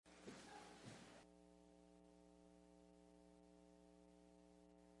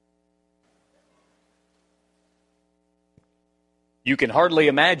You can hardly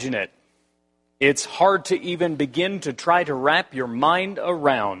imagine it. It's hard to even begin to try to wrap your mind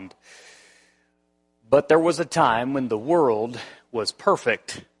around. But there was a time when the world was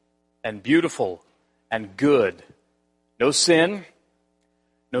perfect and beautiful and good. No sin,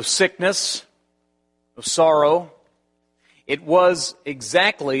 no sickness, no sorrow. It was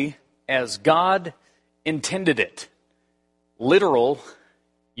exactly as God intended it. Literal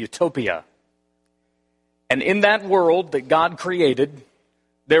utopia. And in that world that God created,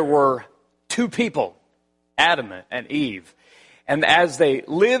 there were two people, Adam and Eve. And as they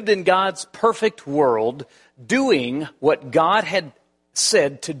lived in God's perfect world, doing what God had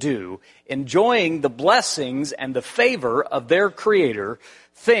said to do, enjoying the blessings and the favor of their Creator,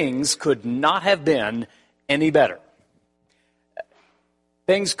 things could not have been any better.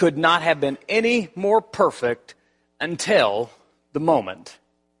 Things could not have been any more perfect until the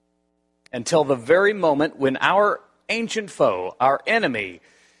very moment when our ancient foe, our enemy,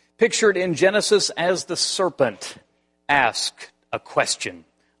 pictured in Genesis as the serpent, asked a question.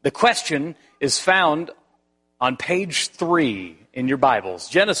 The question is found on page 3 in your Bibles.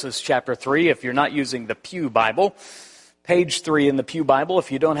 Genesis chapter 3, if you're not using the Pew Bible. Page 3 in the Pew Bible.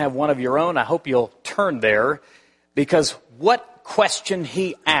 If you don't have one of your own, I hope you'll turn there. Because what question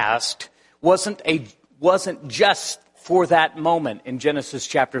he asked wasn't just for that moment in Genesis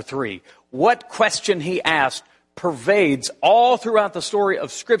chapter 3. What question he asked pervades all throughout the story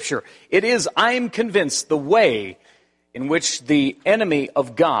of Scripture. It is, I'm convinced, the way in which the enemy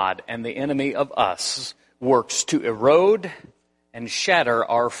of God and the enemy of us works to erode and shatter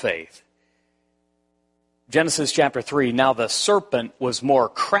our faith. Genesis chapter 3, now the serpent was more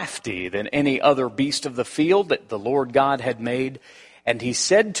crafty than any other beast of the field that the Lord God had made. And he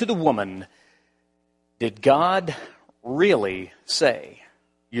said to the woman, did God really say,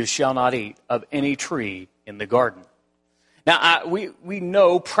 you shall not eat of any tree in the garden? Now, we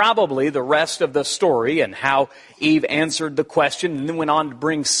know probably the rest of the story and how Eve answered the question and then went on to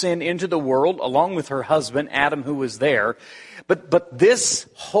bring sin into the world along with her husband, Adam, who was there. But this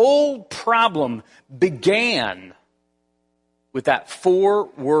whole problem began with that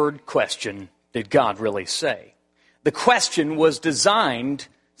 4-word question, did God really say? The question was designed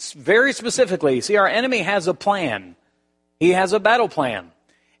very specifically. See, our enemy has a plan. He has a battle plan.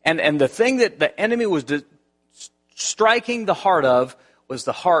 And the thing that the enemy was striking the heart of was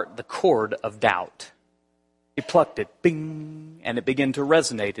the chord of doubt. He plucked it, bing, and it began to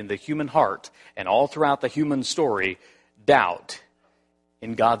resonate in the human heart and all throughout the human story. Doubt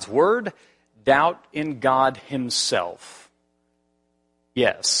in God's Word, doubt in God Himself.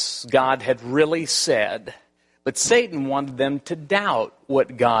 Yes, God had really said, but Satan wanted them to doubt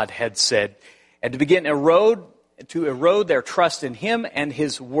what God had said and to begin to erode their trust in Him and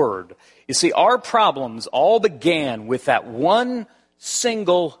His Word. You see, our problems all began with that one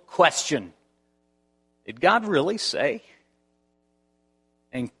single question. Did God really say?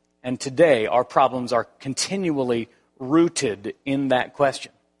 And today, our problems are continually rooted in that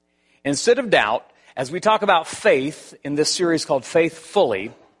question. Instead of doubt, as we talk about faith in this series called Faith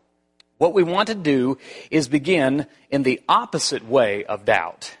Fully, what we want to do is begin in the opposite way of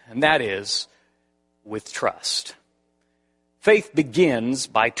doubt, and that is with trust. Faith begins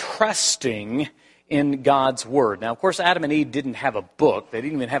by trusting in God's Word. Now, of course, Adam and Eve didn't have a book. They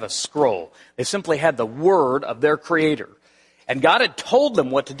didn't even have a scroll. They simply had the Word of their Creator. And God had told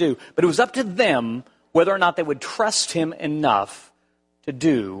them what to do, but it was up to them whether or not they would trust Him enough to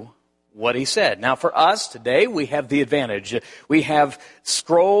do what He said. Now, for us today, we have the advantage. We have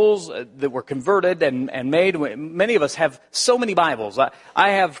scrolls that were converted and made. Many of us have so many Bibles. I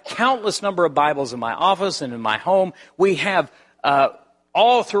have countless number of Bibles in my office and in my home. We have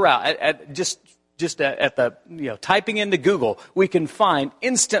all throughout. Just at the typing into Google, we can find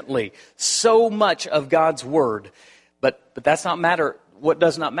instantly so much of God's Word. But that's not matter. What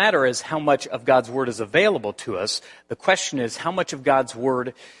does not matter is how much of God's Word is available to us. The question is how much of God's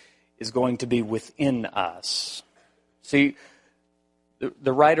Word is going to be within us. See,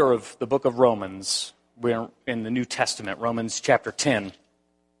 the writer of the book of Romans, we're in the New Testament, Romans chapter 10,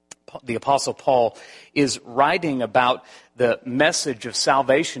 the Apostle Paul is writing about the message of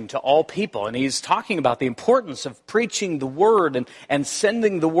salvation to all people. And he's talking about the importance of preaching the Word and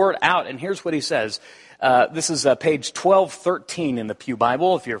sending the Word out. And here's what he says. This is page 1213 in the Pew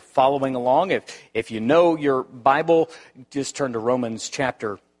Bible. If you're following along, if you know your Bible, just turn to Romans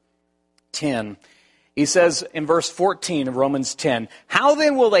chapter 10. He says in verse 14 of Romans 10, how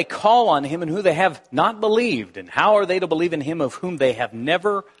then will they call on Him in whom they have not believed? And how are they to believe in Him of whom they have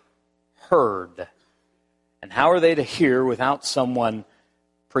never heard? And how are they to hear without someone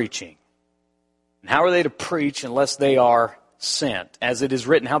preaching? And how are they to preach unless they are sent. As it is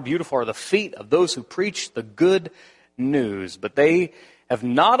written, how beautiful are the feet of those who preach the good news. But they have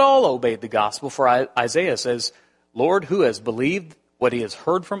not all obeyed the gospel, for Isaiah says, Lord, who has believed what he has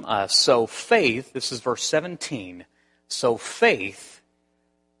heard from us? So faith, this is verse 17, so faith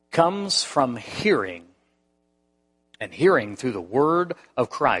comes from hearing, and hearing through the word of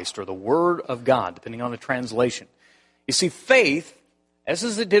Christ, or the word of God, depending on the translation. You see, faith, as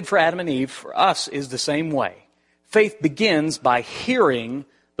it did for Adam and Eve, for us is the same way. Faith begins by hearing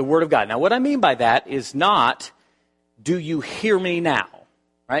the word of God. Now, what I mean by that is not, do you hear me now?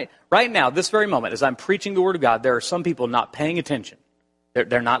 Right now, this very moment, as I'm preaching the word of God, there are some people not paying attention.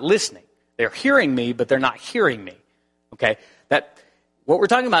 They're not listening. They're hearing me, but they're not hearing me. Okay? What we're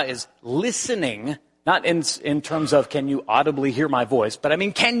talking about is listening, not in terms of can you audibly hear my voice, but I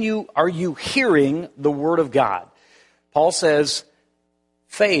mean, are you hearing the word of God? Paul says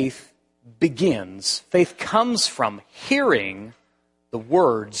faith comes from hearing the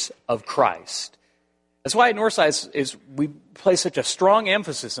words of Christ. That's why at Northside we place such a strong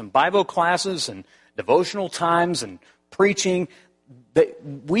emphasis in Bible classes and devotional times and preaching. That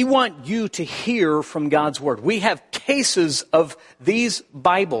we want you to hear from God's Word. We have cases of these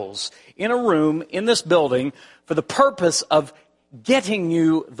Bibles in a room in this building for the purpose of getting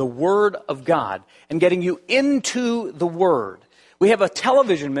you the Word of God and getting you into the Word. We have a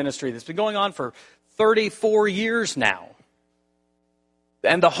television ministry that's been going on for 34 years now.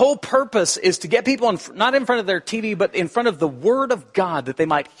 And the whole purpose is to get people not in front of their TV, but in front of the Word of God, that they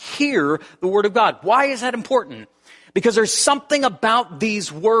might hear the Word of God. Why is that important? Because there's something about these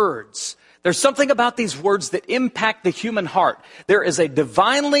words. There's something about these words that impact the human heart. There is a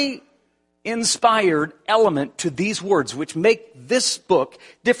divinely inspired element to these words which make this book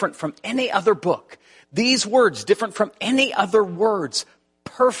different from any other book. These words different from any other words.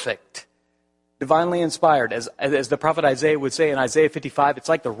 Perfect. Divinely inspired. As the prophet Isaiah would say in Isaiah 55, it's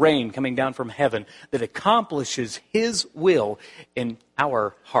like the rain coming down from heaven that accomplishes his will in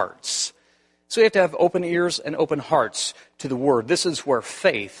our hearts. So we have to have open ears and open hearts to the Word. This is where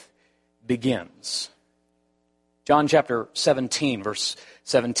faith begins. John chapter 17, verse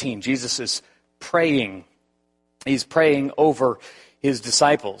 17. Jesus is praying. He's praying over his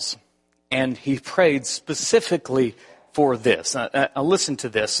disciples. And he prayed specifically for this. Listen to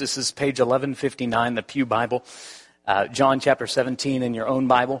this. This is page 1159, the Pew Bible. John chapter 17 in your own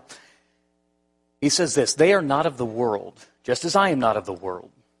Bible. He says this, they are not of the world, just as I am not of the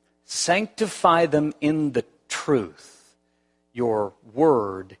world. Sanctify them in the truth. Your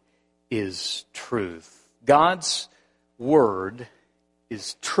word is truth. God's word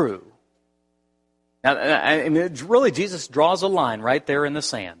is true. Now, really, Jesus draws a line right there in the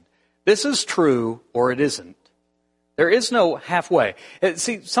sand. This is true or it isn't. There is no halfway.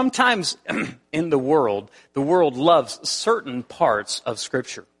 See, sometimes in the world loves certain parts of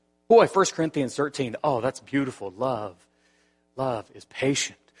Scripture. Boy, 1 Corinthians 13, oh, that's beautiful. Love is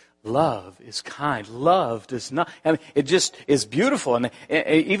patient. Love is kind. Love does not. I mean, it just is beautiful. And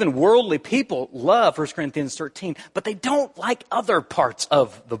even worldly people love 1 Corinthians 13, but they don't like other parts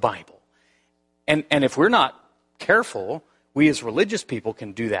of the Bible. And if we're not careful, we as religious people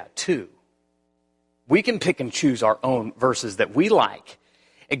can do that too. We can pick and choose our own verses that we like.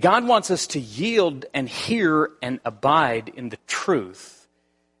 And God wants us to yield and hear and abide in the truth.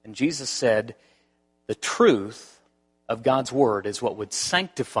 And Jesus said, the truth of God's word is what would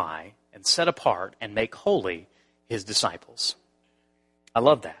sanctify and set apart and make holy his disciples. I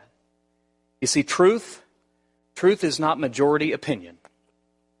love that. You see, truth is not majority opinion.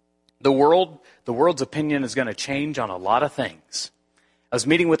 The world's opinion is going to change on a lot of things. I was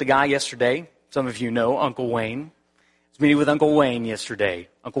meeting with a guy yesterday. Some of you know Uncle Wayne. I was meeting with Uncle Wayne yesterday.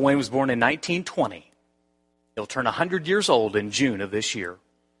 Uncle Wayne was born in 1920. He'll turn 100 years old in June of this year.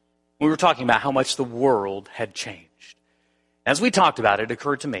 We were talking about how much the world had changed. As we talked about it, it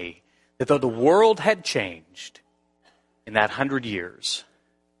occurred to me that though the world had changed in that 100 years,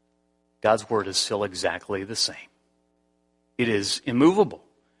 God's word is still exactly the same. It is immovable.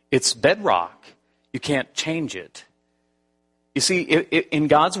 It's bedrock. You can't change it. You see, in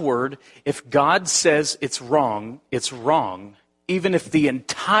God's word, if God says it's wrong, even if the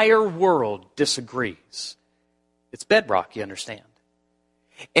entire world disagrees. It's bedrock, you understand.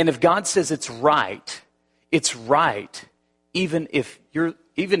 And if God says it's right, even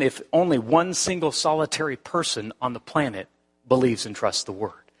if only one single solitary person on the planet believes and trusts the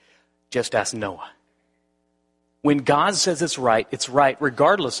word. Just ask Noah. When God says it's right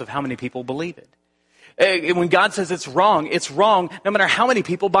regardless of how many people believe it. When God says it's wrong no matter how many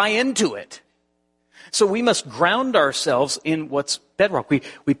people buy into it. So we must ground ourselves in what's bedrock.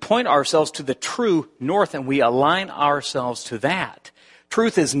 We point ourselves to the true north and we align ourselves to that.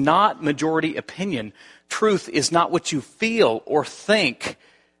 Truth is not majority opinion. Truth is not what you feel or think.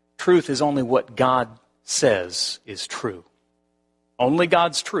 Truth is only what God says is true. Only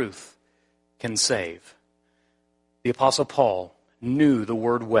God's truth can save. The Apostle Paul knew the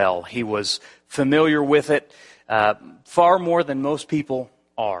word well. He was familiar with it far more than most people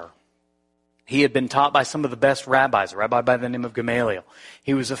are. He had been taught by some of the best rabbis, a rabbi by the name of Gamaliel.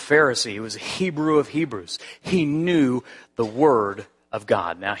 He was a Pharisee. He was a Hebrew of Hebrews. He knew the Word of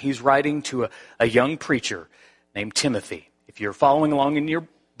God. Now, he's writing to a young preacher named Timothy. If you're following along in your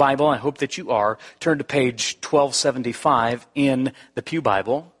Bible, I hope that you are, turn to page 1275 in the Pew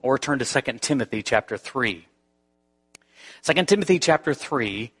Bible, or turn to 2 Timothy chapter 3. 2 Timothy chapter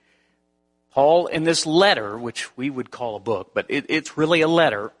 3, Paul, in this letter, which we would call a book, but it's really a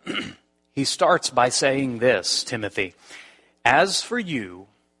letter, he starts by saying this, Timothy, "As for you,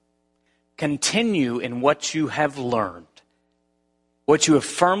 continue in what you have learned, what you have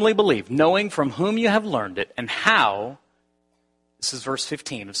firmly believed, knowing from whom you have learned it, and how," this is verse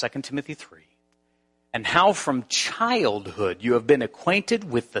 15 of 2 Timothy 3, "and how from childhood you have been acquainted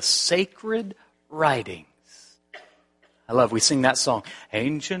with the sacred writings." I love, we sing that song,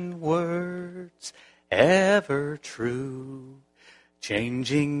 "Ancient words, ever true,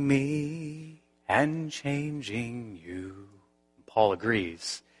 changing me and changing you." Paul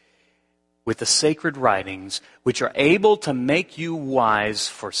agrees. "With the sacred writings, which are able to make you wise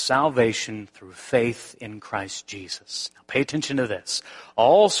for salvation through faith in Christ Jesus." Now pay attention to this.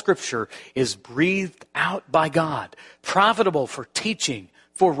 "All Scripture is breathed out by God, profitable for teaching,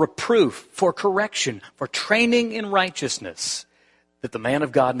 for reproof, for correction, for training in righteousness, that the man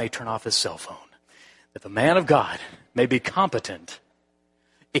of God may turn off his cell phone, that the man of God may be competent,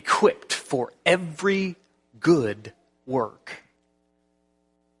 equipped for every good work."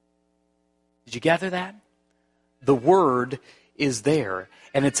 Did you gather that? The Word is there,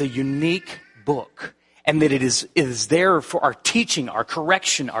 and it's a unique book, and that it is there for our teaching, our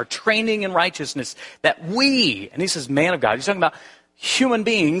correction, our training in righteousness, that we, and he says man of God, he's talking about human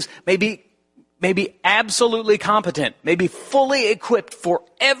beings, may be absolutely competent, may be fully equipped for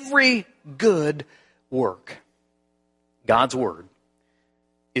every good work. God's Word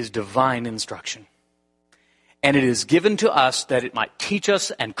is divine instruction. And it is given to us that it might teach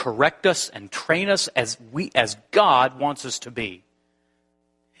us and correct us and train us as God wants us to be.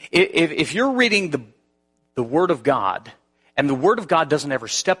 If you're reading the Word of God, and the Word of God doesn't ever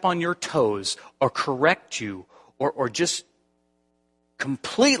step on your toes or correct you or just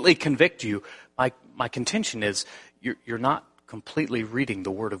completely convict you, my contention is you're not completely reading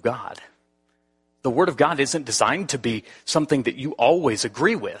the Word of God. The Word of God isn't designed to be something that you always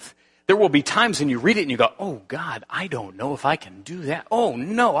agree with. There will be times when you read it and you go, "Oh God, I don't know if I can do that. Oh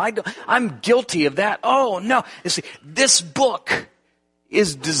no, I'm guilty of that. Oh no." You see, this book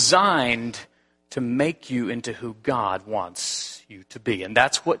is designed to make you into who God wants you to be. And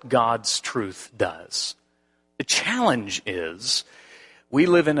that's what God's truth does. The challenge is, we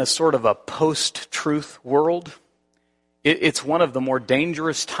live in a sort of a post-truth world. It's one of the more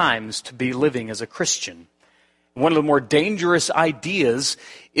dangerous times to be living as a Christian. One of the more dangerous ideas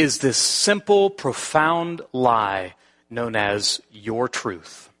is this simple, profound lie known as your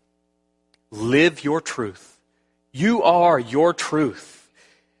truth. Live your truth. You are your truth.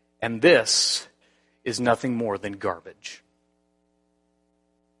 And this is nothing more than garbage.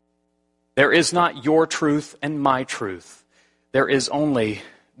 There is not your truth and my truth. There is only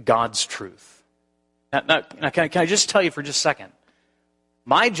God's truth. Now, can I just tell you for just a second?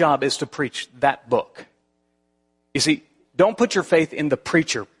 My job is to preach that book. You see, don't put your faith in the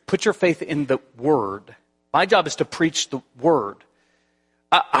preacher. Put your faith in the Word. My job is to preach the Word.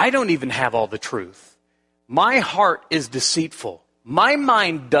 I don't even have all the truth. My heart is deceitful. My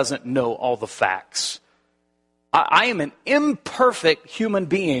mind doesn't know all the facts. I am an imperfect human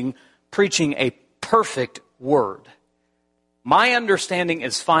being preaching a perfect Word. My understanding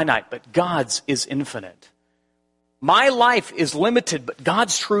is finite, but God's is infinite. My life is limited, but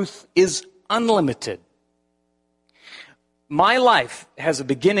God's truth is unlimited. My life has a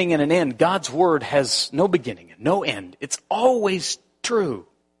beginning and an end. God's Word has no beginning and no end. It's always true.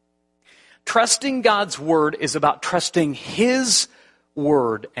 Trusting God's Word is about trusting His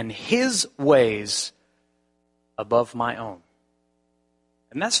Word and His ways above my own.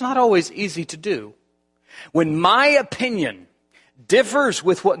 And that's not always easy to do. When my opinion differs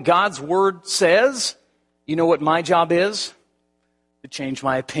with what God's Word says, you know what my job is? To change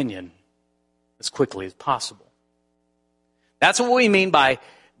my opinion as quickly as possible. That's what we mean by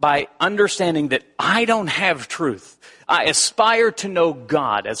by understanding that I don't have truth. I aspire to know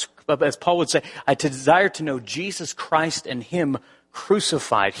God. As Paul would say, I desire to know Jesus Christ and Him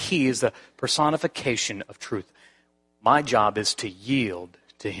crucified. He is the personification of truth. My job is to yield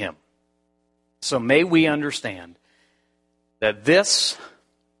to Him. So may we understand that this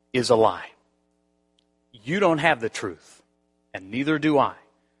is a lie. You don't have the truth, and neither do I,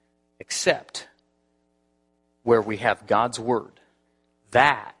 except where we have God's Word.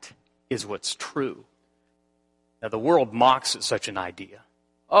 That is what's true. Now, the world mocks at such an idea.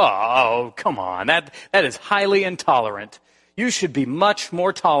 Oh, come on. That is highly intolerant. You should be much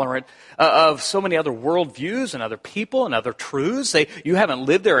more tolerant of so many other worldviews and other people and other truths. You haven't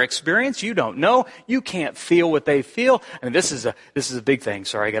lived their experience. You don't know. You can't feel what they feel. I mean, this is a big thing.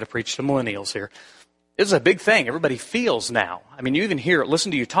 Sorry, I got to preach to millennials here. This is a big thing. Everybody feels now. I mean, you even hear it.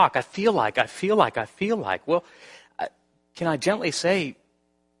 Listen to you talk. I feel like. Well, can I gently say,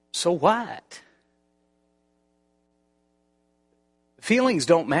 so what? Feelings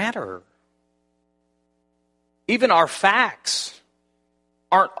don't matter. Even our facts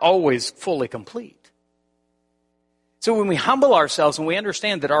aren't always fully complete. So when we humble ourselves and we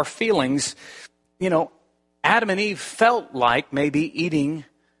understand that our feelings, Adam and Eve felt like maybe eating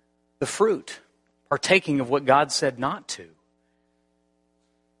the fruit, partaking of what God said not to.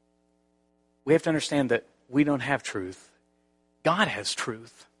 We have to understand that we don't have truth. God has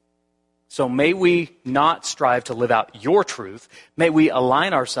truth. So may we not strive to live out your truth. May we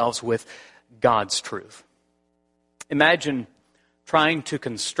align ourselves with God's truth. Imagine trying to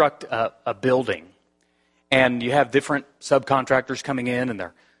construct a building, and you have different subcontractors coming in, and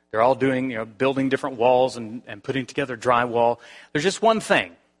they're all doing, building different walls and putting together drywall. There's just one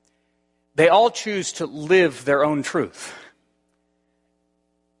thing. They all choose to live their own truth.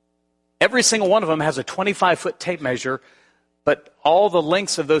 Every single one of them has a 25-foot tape measure, but all the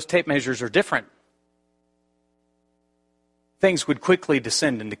lengths of those tape measures are different. Things would quickly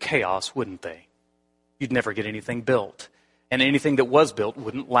descend into chaos, wouldn't they? You'd never get anything built. And anything that was built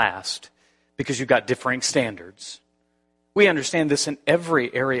wouldn't last because you've got differing standards. We understand this in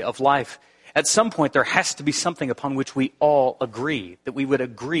every area of life. At some point, there has to be something upon which we all agree, that we would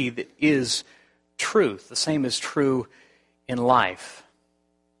agree that is truth. The same is true in life.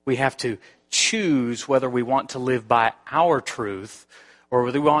 We have to choose whether we want to live by our truth or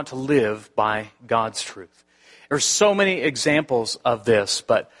whether we want to live by God's truth. There's so many examples of this,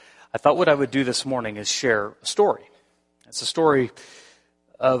 but I thought what I would do this morning is share a story. It's a story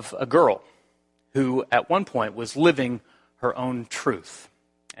of a girl who at one point was living her own truth,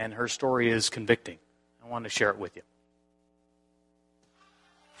 and her story is convicting. I want to share it with you.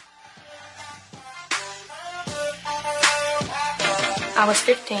 I was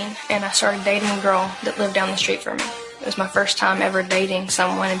 15, and I started dating a girl that lived down the street from me. It was my first time ever dating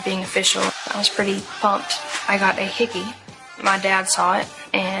someone and being official. I was pretty pumped. I got a hickey. My dad saw it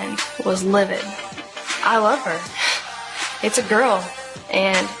and was livid. I love her. It's a girl,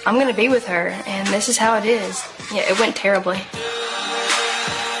 and I'm going to be with her, and this is how it is. Yeah, it went terribly.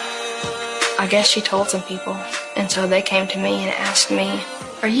 I guess she told some people, and so they came to me and asked me,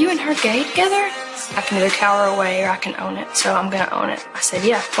 "Are you and her gay together?" I can either cower away or I can own it, so I'm going to own it. I said,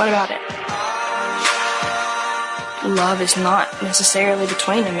 yeah, what about it? Love is not necessarily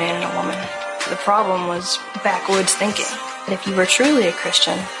between a man and a woman. The problem was backwoods thinking. And if you were truly a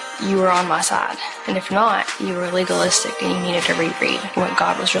Christian, you were on my side. And if not, you were legalistic and you needed to reread what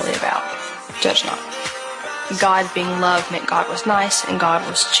God was really about. Judge not. God being love meant God was nice and God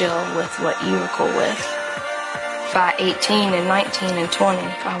was chill with what you were cool with. By 18 and 19 and 20,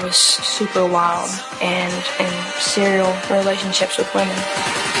 I was super wild and in serial relationships with women.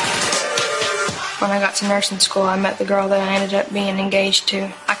 When I got to nursing school, I met the girl that I ended up being engaged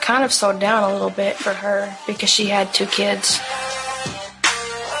to. I kind of slowed down a little bit for her because she had 2 kids.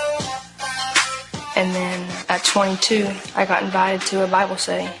 And then at 22, I got invited to a Bible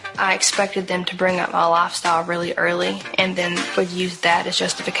study. I expected them to bring up my lifestyle really early and then would use that as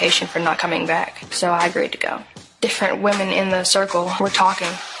justification for not coming back. So I agreed to go. Different women in the circle were talking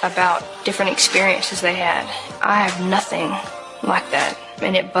about different experiences they had. I have nothing like that,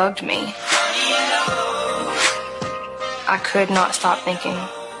 and it bugged me. I could not stop thinking,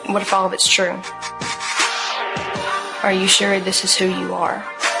 what if all of it's true? Are you sure this is who you are?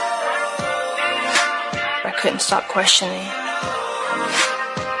 I couldn't stop questioning.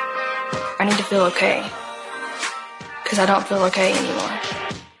 I need to feel okay, because I don't feel okay anymore.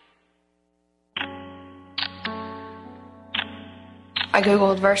 I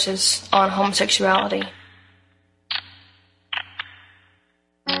googled verses on homosexuality.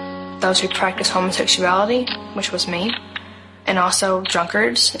 Those who practice homosexuality, which was me, and also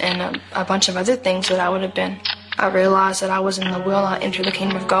drunkards and a bunch of other things that I would have been. I realized that I was in the will not enter the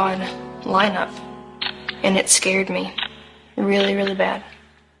kingdom of God lineup, and it scared me really, really bad.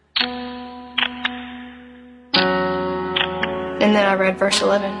 And then I read verse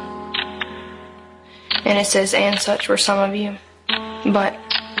 11, and it says, "And such were some of you, but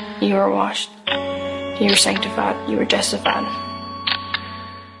you were washed, you were sanctified, you were justified."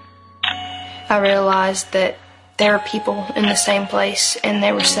 I realized that there are people in the same place, and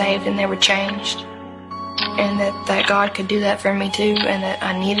they were saved and they were changed, and that God could do that for me too, and that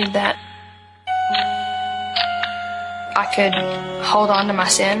I needed that. I could hold on to my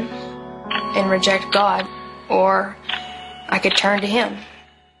sin and reject God, or I could turn to Him.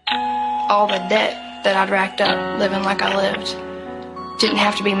 All the debt that I'd racked up living like I lived didn't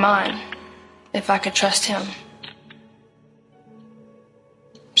have to be mine if I could trust Him.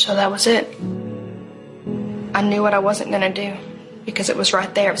 So that was it. I knew what I wasn't going to do because it was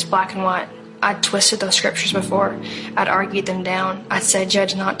right there. It was black and white. I'd twisted those scriptures before. I'd argued them down. I'd said,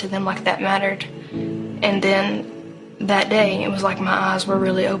 "Judge not," to them like that mattered. And then that day, it was like my eyes were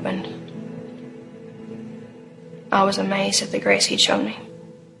really opened. I was amazed at the grace He'd shown me.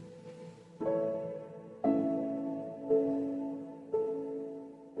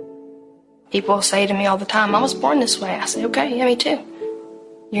 People say to me all the time, "I was born this way." I say, "Okay, yeah, me too.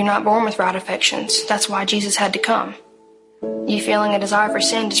 You're not born with right affections. That's why Jesus had to come. You feeling a desire for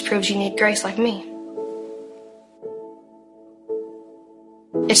sin just proves you need grace like me."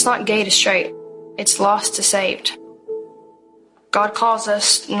 It's not gay to straight. It's lost to saved. God calls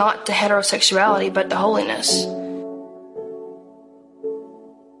us not to heterosexuality, but to holiness.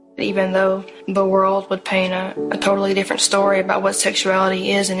 Even though the world would paint a totally different story about what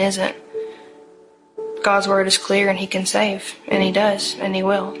sexuality is and isn't, God's word is clear, and He can save, and He does, and He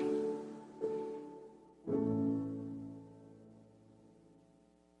will.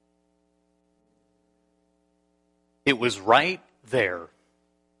 It was right there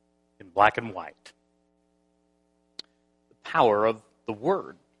in black and white. The power of the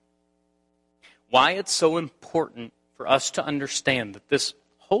Word. Why it's so important for us to understand that this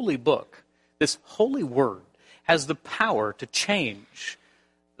holy book, this holy Word, has the power to change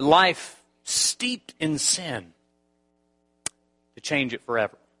life steeped in sin, to change it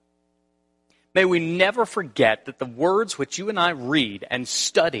forever. May we never forget that the words which you and I read and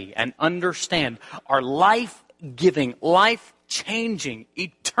study and understand are life-giving, life-changing,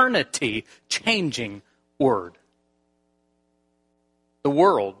 eternity-changing Word. The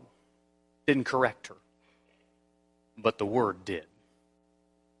world didn't correct her, but the Word did.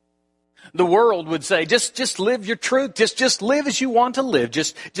 The world would say, just live your truth. Just live as you want to live.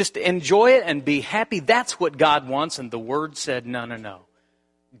 Just enjoy it and be happy. That's what God wants. And the Word said, no.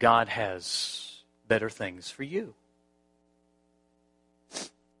 God has better things for you.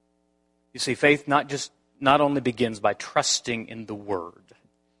 You see, faith not only begins by trusting in the Word,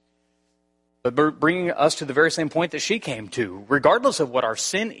 but bringing us to the very same point that she came to. Regardless of what our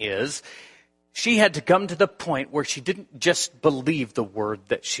sin is, she had to come to the point where she didn't just believe the Word,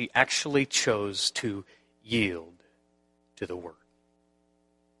 that she actually chose to yield to the Word.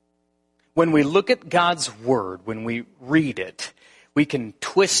 When we look at God's Word, when we read it, we can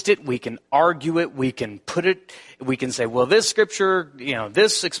twist it, we can argue it, we can put it, we can say, well, this scripture,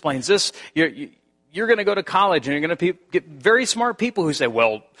 this explains this. You're going to go to college and you're going to get very smart people who say,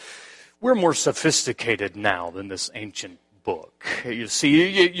 well, we're more sophisticated now than this ancient book. You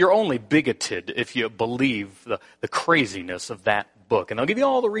see, you're only bigoted if you believe the craziness of that book. And I'll give you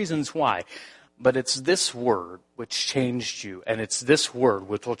all the reasons why. But it's this Word which changed you, and it's this Word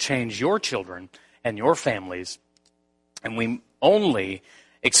which will change your children and your families. And we only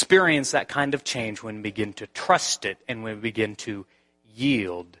experience that kind of change when we begin to trust it and when we begin to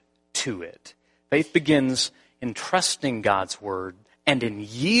yield to it. Faith begins in trusting God's Word and in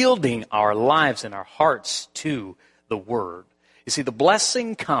yielding our lives and our hearts to the Word. You see, the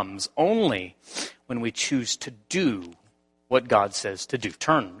blessing comes only when we choose to do what God says to do.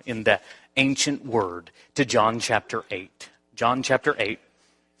 Turn in the ancient Word to John chapter 8. John chapter 8.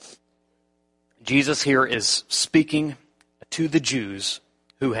 Jesus here is speaking to the Jews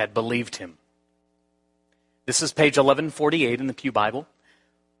who had believed Him. This is page 1148 in the Pew Bible.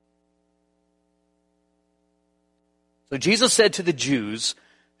 So Jesus said to the Jews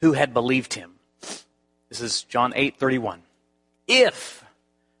who had believed Him, this is John 8:31. If,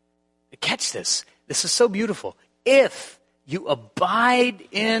 catch this, this is so beautiful. If you abide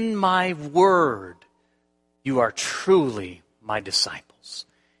in my word, you are truly my disciples.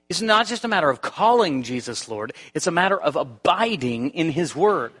 It's not just a matter of calling Jesus Lord. It's a matter of abiding in His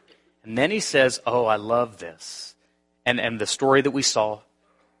word. And then He says, oh, I love this. And the story that we saw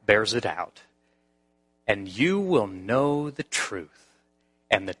bears it out. And you will know the truth,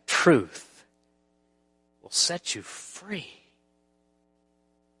 and the truth will set you free.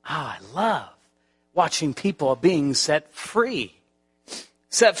 I love watching people being set free.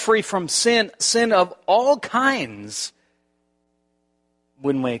 Set free from sin of all kinds,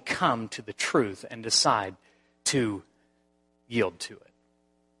 when we come to the truth and decide to yield to it.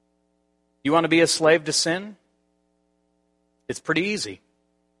 You want to be a slave to sin? It's pretty easy.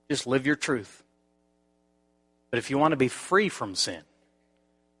 Just live your truth. But if you want to be free from sin,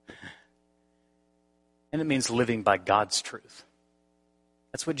 and it means living by God's truth.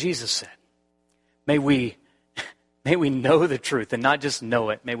 That's what Jesus said. May we know the truth and not just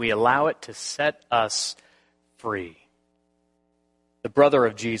know it. May we allow it to set us free. The brother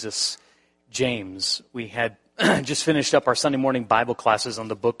of Jesus, James, we had just finished up our Sunday morning Bible classes on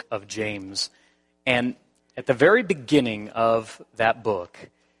the book of James. And at the very beginning of that book,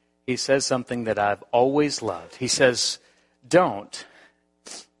 he says something that I've always loved. He says, don't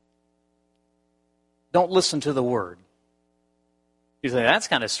listen to the word. You say, that's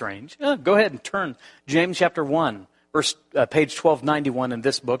kind of strange. Go ahead and turn James chapter 1, page 1291 in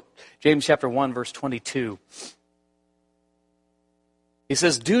this book, James chapter 1, verse 22. He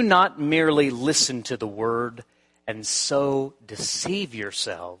says, do not merely listen to the word and so deceive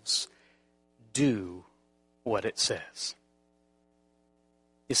yourselves. Do what it says.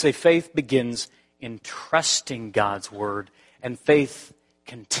 You say faith begins in trusting God's word, and faith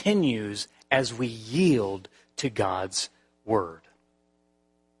continues as we yield to God's word.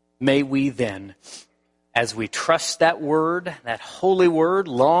 May we then, as we trust that word, that holy word,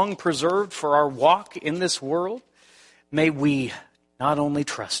 long preserved for our walk in this world, may we not only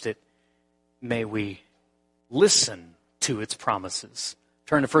trust it, may we listen to its promises.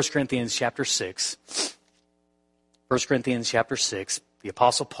 Turn to 1 Corinthians chapter 6. 1 Corinthians chapter 6. The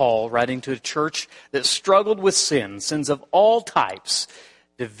Apostle Paul, writing to a church that struggled with sins of all types,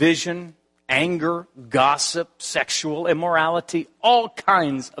 division, anger, gossip, sexual immorality, all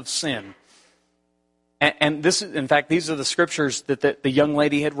kinds of sin. And this is, in fact, these are the scriptures that the young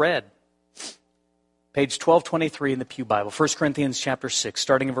lady had read. Page 1223 in the Pew Bible, 1 Corinthians chapter 6,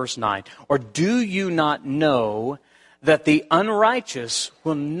 starting in verse 9. Or do you not know that the unrighteous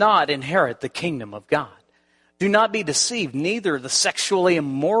will not inherit the kingdom of God? Do not be deceived, neither the sexually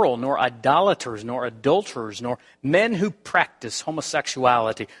immoral, nor idolaters, nor adulterers, nor men who practice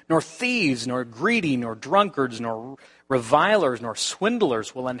homosexuality, nor thieves, nor greedy, nor drunkards, nor revilers, nor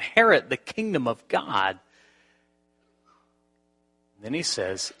swindlers will inherit the kingdom of God. Then he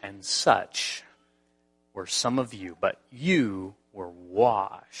says, and such were some of you, but you were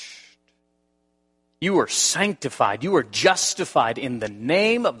washed. You were sanctified. You were justified in the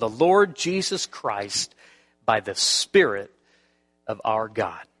name of the Lord Jesus Christ by the Spirit of our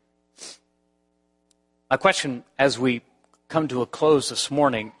God. My question as we come to a close this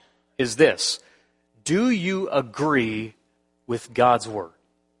morning is this. Do you agree with God's Word?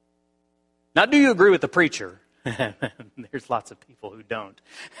 Not do you agree with the preacher? There's lots of people who don't.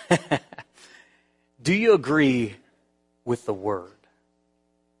 Do you agree with the Word?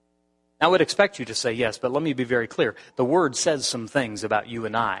 I would expect you to say yes, but let me be very clear. The Word says some things about you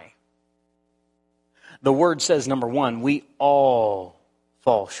and I. The Word says, number one, we all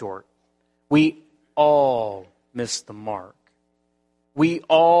fall short. We all miss the mark. We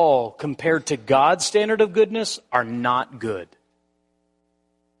all, compared to God's standard of goodness, are not good.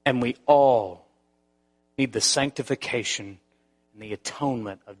 And we all need the sanctification and the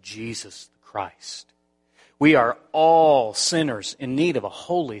atonement of Jesus Christ. We are all sinners in need of a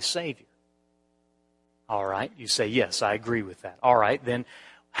holy Savior. All right, you say, yes, I agree with that. All right, then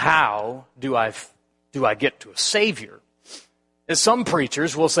how do I get to a Savior? And some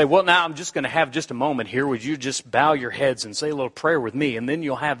preachers will say, well, now I'm just going to have just a moment here. Would you just bow your heads and say a little prayer with me, and then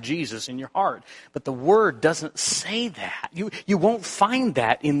you'll have Jesus in your heart. But the Word doesn't say that. You won't find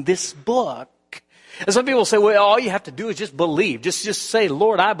that in this book. And some people say, well, all you have to do is just believe. Just say,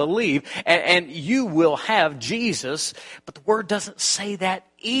 Lord, I believe, and you will have Jesus. But the Word doesn't say that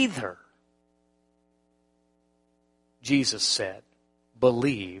either. Jesus said,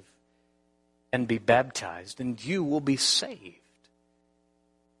 believe and be baptized, and you will be saved.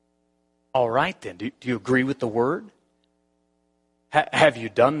 All right, then. Do you agree with the Word? Have you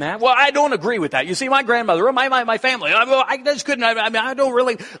done that? Well, I don't agree with that. You see, my grandmother, or my family, I just couldn't. I don't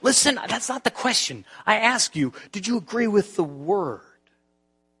really. Listen, that's not the question. I ask you, did you agree with the Word?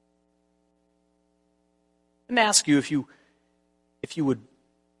 And ask you if you would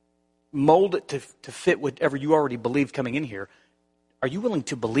mold it to fit whatever you already believed coming in here. Are you willing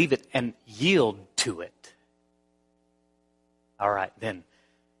to believe it and yield to it? All right, then,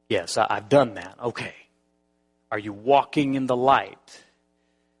 yes, I've done that. Okay. Are you walking in the light?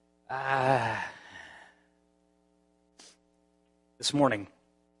 This morning,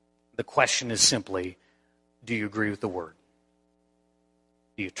 the question is simply, do you agree with the Word?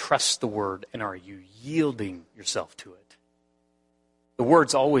 Do you trust the Word, and are you yielding yourself to it? The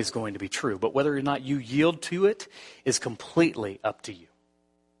Word's always going to be true, but whether or not you yield to it is completely up to you.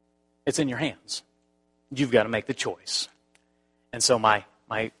 It's in your hands. You've got to make the choice. And so my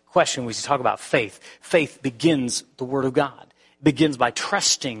question was to talk about faith. Faith begins the Word of God. It begins by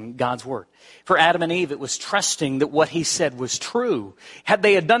trusting God's Word. For Adam and Eve, it was trusting that what He said was true. Had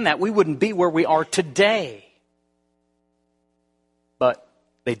they done that, we wouldn't be where we are today. But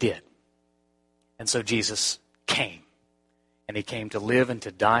they did. And so Jesus came. And He came to live and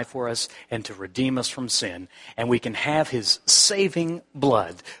to die for us and to redeem us from sin. And we can have His saving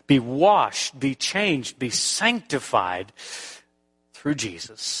blood, be washed, be changed, be sanctified through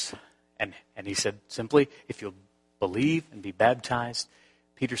Jesus. And He said simply, if you'll believe and be baptized,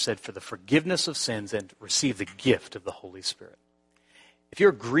 Peter said, for the forgiveness of sins and receive the gift of the Holy Spirit. If you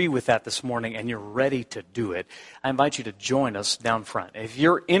agree with that this morning and you're ready to do it, I invite you to join us down front. If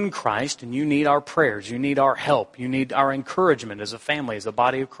you're in Christ and you need our prayers, you need our help, you need our encouragement as a family, as a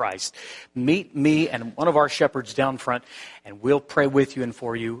body of Christ, meet me and one of our shepherds down front, and we'll pray with you and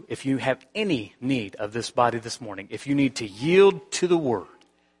for you. If you have any need of this body this morning, if you need to yield to the Word,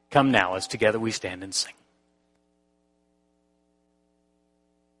 come now as together we stand and sing.